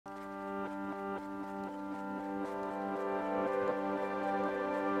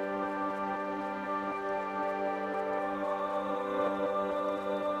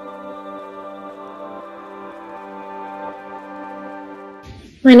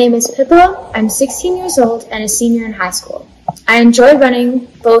My name is Pippa. I'm 16 years old and a senior in high school. I enjoy running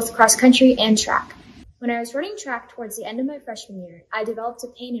both cross country and track. When I was running track towards the end of my freshman year, I developed a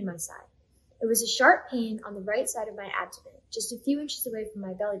pain in my side. It was a sharp pain on the right side of my abdomen, just a few inches away from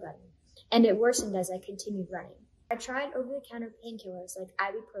my belly button, and it worsened as I continued running. I tried over-the-counter painkillers like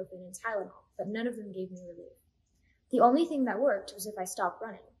ibuprofen and Tylenol, but none of them gave me relief. The only thing that worked was if I stopped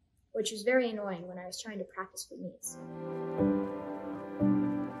running, which was very annoying when I was trying to practice for meets.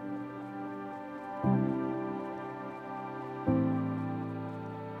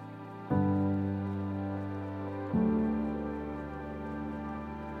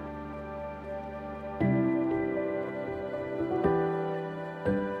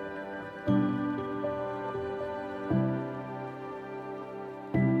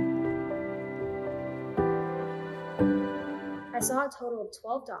 I saw a total of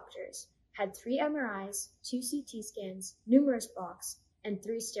 12 doctors, had 3 MRIs, 2 CT scans, numerous blocks, and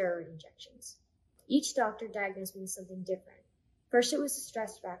 3 steroid injections. Each doctor diagnosed me with something different. First it was a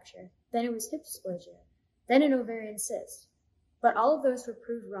stress fracture, then it was hip dysplasia, then an ovarian cyst. But all of those were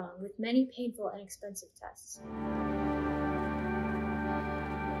proved wrong with many painful and expensive tests.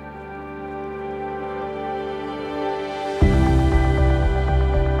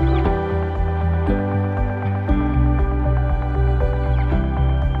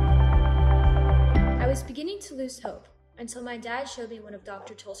 I was beginning to lose hope until my dad showed me one of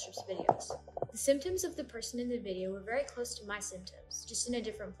Dr. Tollestrup's videos. The symptoms of the person in the video were very close to my symptoms, just in a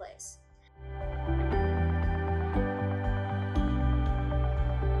different place.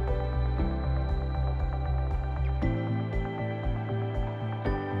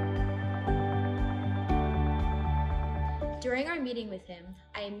 During our meeting with him,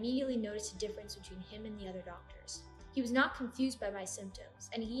 I immediately noticed a difference between him and the other doctors. He was not confused by my symptoms,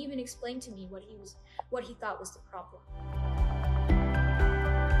 and he even explained to me what he thought was the problem.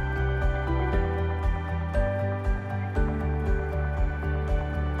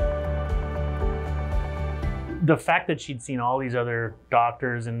 The fact that she'd seen all these other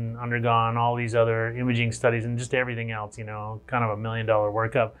doctors and undergone all these other imaging studies and just everything else, you know, kind of $1 million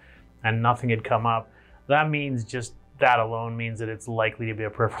workup, and nothing had come up, that means just that alone means that it's likely to be a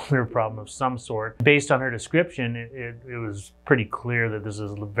peripheral nerve problem of some sort. Based on her description, it was pretty clear that this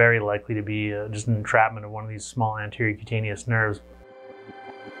is very likely to be just an entrapment of one of these small anterior cutaneous nerves.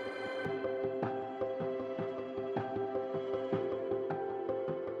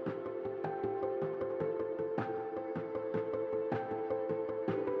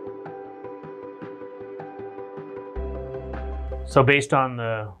 So based on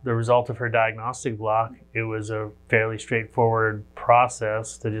the result of her diagnostic block, it was a fairly straightforward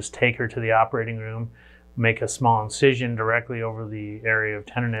process to just take her to the operating room, make a small incision directly over the area of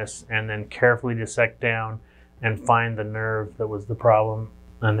tenderness, and then carefully dissect down and find the nerve that was the problem,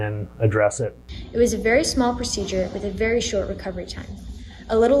 and then address it. It was a very small procedure with a very short recovery time.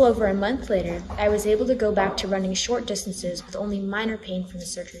 A little over a month later, I was able to go back to running short distances with only minor pain from the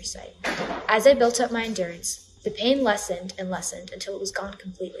surgery site. As I built up my endurance, the pain lessened and lessened until it was gone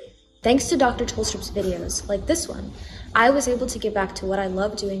completely. Thanks to Dr. Tollestrup's videos, like this one, I was able to get back to what I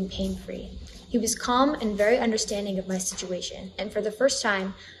love doing pain-free. He was calm and very understanding of my situation, and for the first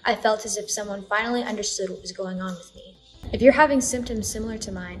time, I felt as if someone finally understood what was going on with me. If you're having symptoms similar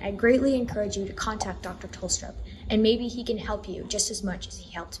to mine, I greatly encourage you to contact Dr. Tollestrup, and maybe he can help you just as much as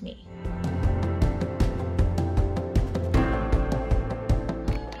he helped me.